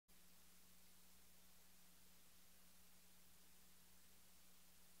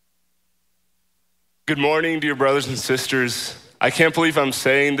Good morning, dear brothers and sisters. I can't believe I'm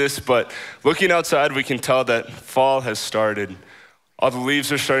saying this, but looking outside, we can tell that fall has started. All the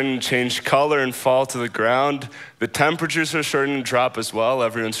leaves are starting to change color and fall to the ground. The temperatures are starting to drop as well.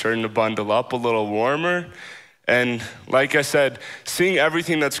 Everyone's starting to bundle up a little warmer. And like I said, seeing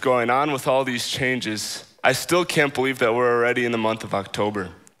everything that's going on with all these changes, I still can't believe that we're already in the month of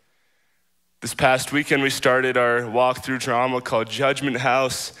October. This past weekend, we started our walk-through drama called Judgment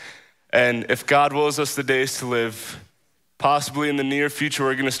House. And if God wills us the days to live, possibly in the near future,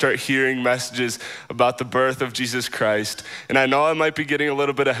 we're gonna start hearing messages about the birth of Jesus Christ. And I know I might be getting a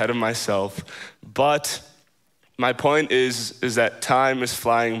little bit ahead of myself, but my point is that time is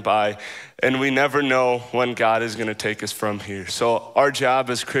flying by and we never know when God is gonna take us from here. So our job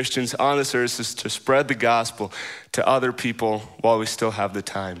as Christians on this earth is to spread the gospel to other people while we still have the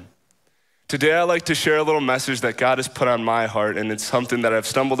time. Today, I'd like to share a little message that God has put on my heart, and it's something that I've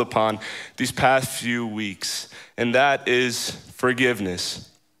stumbled upon these past few weeks, and that is forgiveness.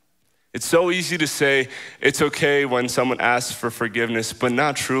 It's so easy to say it's okay when someone asks for forgiveness, but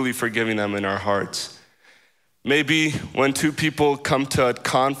not truly forgiving them in our hearts. Maybe when two people come to a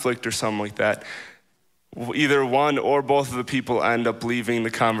conflict or something like that, either one or both of the people end up leaving the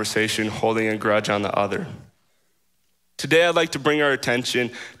conversation holding a grudge on the other. Today, I'd like to bring our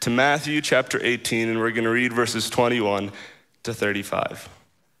attention to Matthew chapter 18, and we're going to read verses 21 to 35.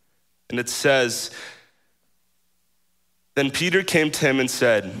 And it says, "Then Peter came to him and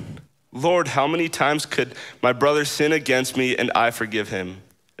said, 'Lord, how many times could my brother sin against me and I forgive him?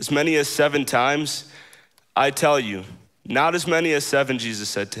 As many as 7 times? I tell you, not as many as 7, Jesus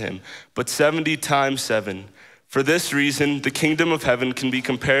said to him, but 70 times 7. For this reason, the kingdom of heaven can be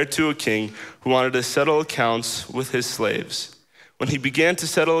compared to a king who wanted to settle accounts with his slaves. When he began to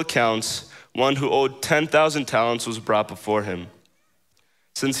settle accounts, one who owed 10,000 talents was brought before him.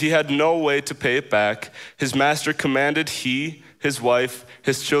 Since he had no way to pay it back, his master commanded he, his wife,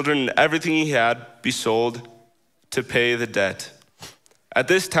 his children, and everything he had be sold to pay the debt. At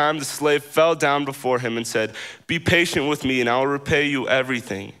this time, the slave fell down before him and said, 'Be patient with me, and I will repay you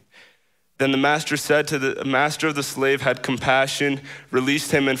everything.' Then the master said to the master of the slave, had compassion,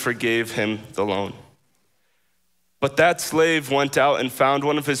 released him, and forgave him the loan. But that slave went out and found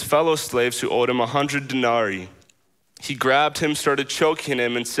one of his fellow slaves who owed him 100 denarii. He grabbed him, started choking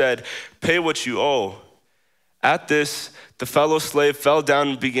him, and said, 'Pay what you owe.' At this, the fellow slave fell down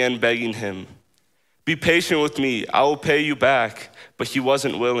and began begging him, 'Be patient with me, I will pay you back.' But he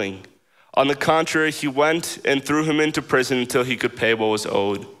wasn't willing. On the contrary, he went and threw him into prison until he could pay what was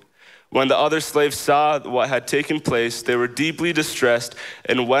owed. When the other slaves saw what had taken place, they were deeply distressed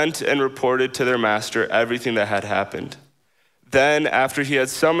and went and reported to their master everything that had happened. Then, after he had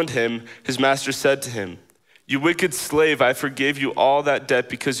summoned him, his master said to him, 'You wicked slave, I forgave you all that debt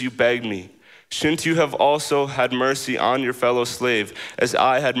because you begged me. Shouldn't you have also had mercy on your fellow slave, as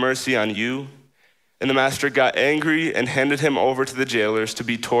I had mercy on you?' And the master got angry and handed him over to the jailers to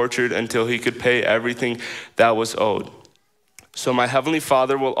be tortured until he could pay everything that was owed. So my heavenly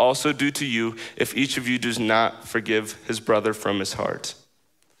Father will also do to you if each of you does not forgive his brother from his heart."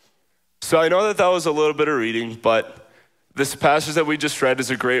 So I know that was a little bit of reading, but this passage that we just read is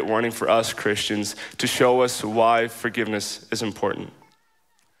a great warning for us Christians to show us why forgiveness is important.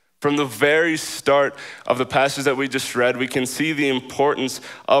 From the very start of the passage that we just read, we can see the importance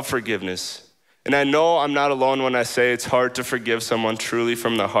of forgiveness. And I know I'm not alone when I say it's hard to forgive someone truly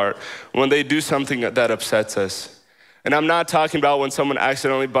from the heart when they do something that upsets us. And I'm not talking about when someone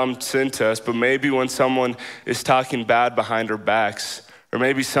accidentally bumps into us, but maybe when someone is talking bad behind our backs, or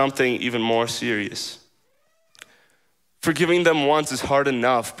maybe something even more serious. Forgiving them once is hard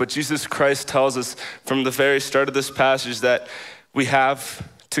enough, but Jesus Christ tells us from the very start of this passage that we have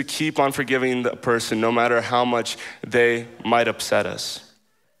to keep on forgiving the person no matter how much they might upset us.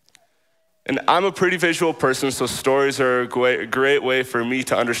 And I'm a pretty visual person, so stories are a great way for me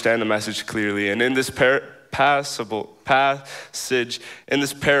to understand the message clearly. And in this passage, in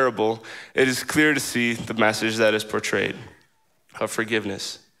this parable, it is clear to see the message that is portrayed of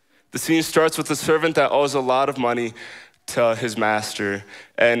forgiveness. The scene starts with a servant that owes a lot of money to his master.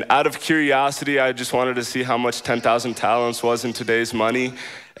 And out of curiosity, I just wanted to see how much 10,000 talents was in today's money.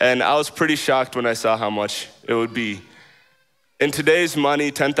 And I was pretty shocked when I saw how much it would be. In today's money,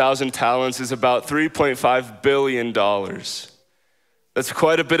 10,000 talents is about $3.5 billion. That's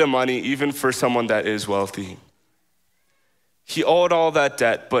quite a bit of money, even for someone that is wealthy. He owed all that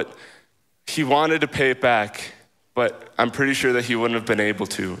debt, but he wanted to pay it back, but I'm pretty sure that he wouldn't have been able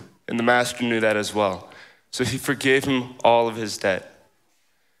to. And the master knew that as well. So he forgave him all of his debt.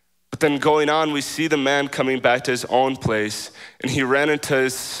 But then going on, we see the man coming back to his own place, and he ran into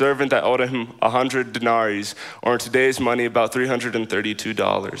his servant that owed him 100 denarii, or in today's money, about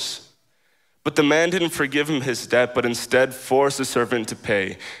 $332. But the man didn't forgive him his debt, but instead forced the servant to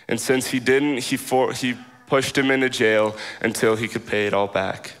pay. And since he didn't, he pushed him into jail until he could pay it all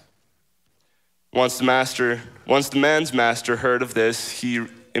back. Once the man's master heard of this, he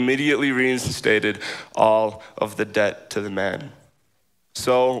immediately reinstated all of the debt to the man.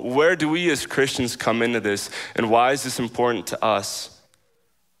 So where do we as Christians come into this, and why is this important to us?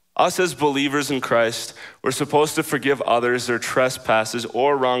 Us as believers in Christ, we're supposed to forgive others their trespasses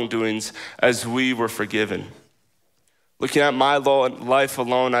or wrongdoings as we were forgiven. Looking at my life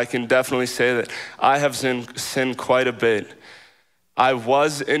alone, I can definitely say that I have sinned quite a bit. I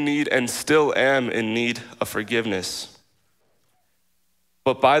was in need and still am in need of forgiveness.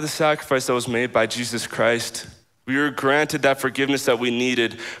 But by the sacrifice that was made by Jesus Christ, we were granted that forgiveness that we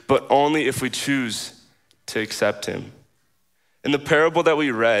needed, but only if we choose to accept him. In the parable that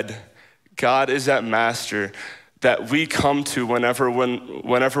we read, God is that master that we come to whenever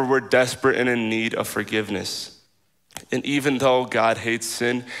we're desperate and in need of forgiveness. And even though God hates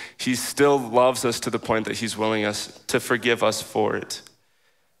sin, he still loves us to the point that he's willing us to forgive us for it.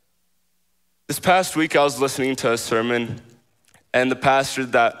 This past week, I was listening to a sermon, and the pastor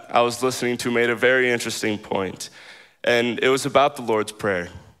that I was listening to made a very interesting point. And it was about the Lord's Prayer.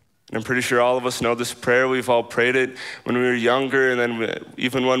 And I'm pretty sure all of us know this prayer. We've all prayed it when we were younger, and then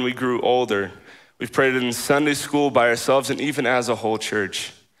even when we grew older. We've prayed it in Sunday school by ourselves and even as a whole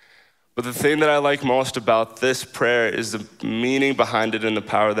church. But the thing that I like most about this prayer is the meaning behind it and the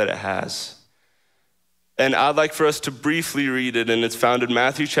power that it has. And I'd like for us to briefly read it, and it's found in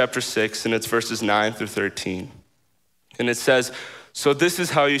Matthew chapter 6, and it's verses 9 through 13. And it says, "So this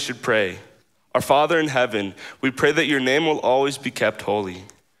is how you should pray. Our Father in heaven, we pray that your name will always be kept holy.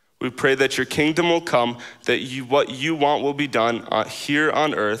 We pray that your kingdom will come, that what you want will be done here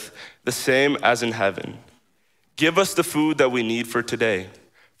on earth, the same as in heaven. Give us the food that we need for today.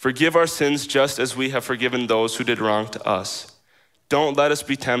 Forgive our sins just as we have forgiven those who did wrong to us. Don't let us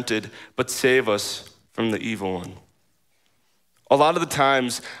be tempted, but save us from the evil one." A lot of the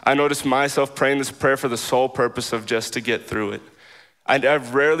times, I notice myself praying this prayer for the sole purpose of just to get through it. And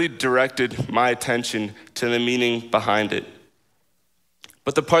I've rarely directed my attention to the meaning behind it.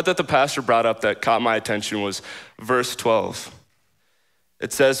 But the part that the pastor brought up that caught my attention was verse 12.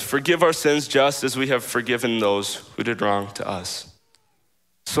 It says, "Forgive our sins just as we have forgiven those who did wrong to us."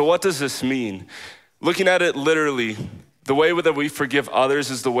 So what does this mean? Looking at it literally, the way that we forgive others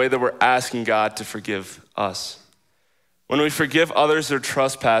is the way that we're asking God to forgive us. When we forgive others their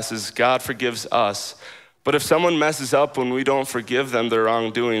trespasses, God forgives us. But if someone messes up when we don't forgive them their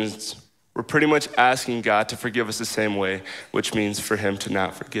wrongdoings, we're pretty much asking God to forgive us the same way, which means for him to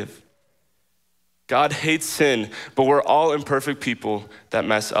not forgive. God hates sin, but we're all imperfect people that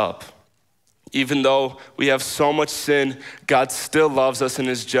mess up. Even though we have so much sin, God still loves us and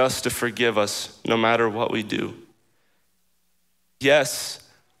is just to forgive us no matter what we do. Yes,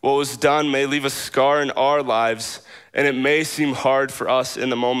 what was done may leave a scar in our lives, and it may seem hard for us in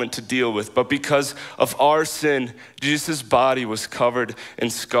the moment to deal with, but because of our sin, Jesus' body was covered in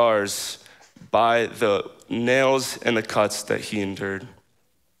scars by the nails and the cuts that he endured.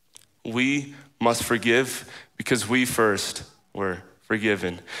 We must forgive because we first were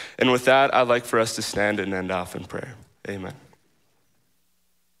forgiven. And with that, I'd like for us to stand and end off in prayer. Amen.